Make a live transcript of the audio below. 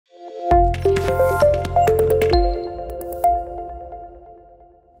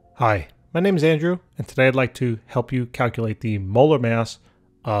Hi, my name is Andrew, and today I'd like to help you calculate the molar mass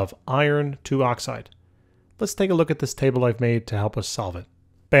of iron 2 oxide. Let's take a look at this table I've made to help us solve it.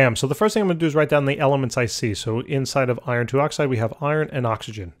 Bam! So the first thing I'm going to do is write down the elements I see. So inside of iron 2 oxide we have iron and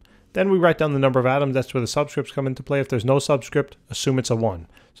oxygen. Then we write down the number of atoms. That's where the subscripts come into play. If there's no subscript, assume it's a 1.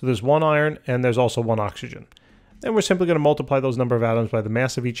 So there's 1 iron and there's also 1 oxygen. Then we're simply going to multiply those number of atoms by the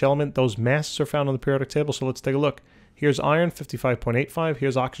mass of each element. Those masses are found on the periodic table, so let's take a look. Here's iron, 55.85.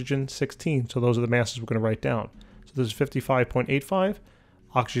 Here's oxygen, 16. So those are the masses we're going to write down. So this is 55.85.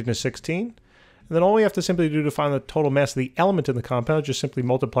 Oxygen is 16. And then all we have to simply do to find the total mass of the element in the compound is just simply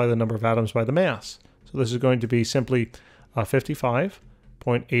multiply the number of atoms by the mass. So this is going to be simply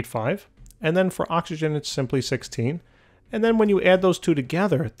 55.85. And then for oxygen, it's simply 16. And then when you add those two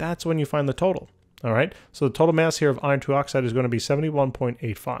together, that's when you find the total. All right, so the total mass here of iron 2 oxide is going to be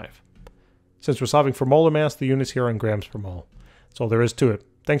 71.85. Since we're solving for molar mass, the units here are in grams per mole. That's all there is to it.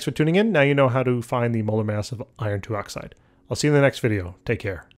 Thanks for tuning in. Now you know how to find the molar mass of iron 2 oxide. I'll see you in the next video. Take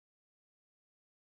care.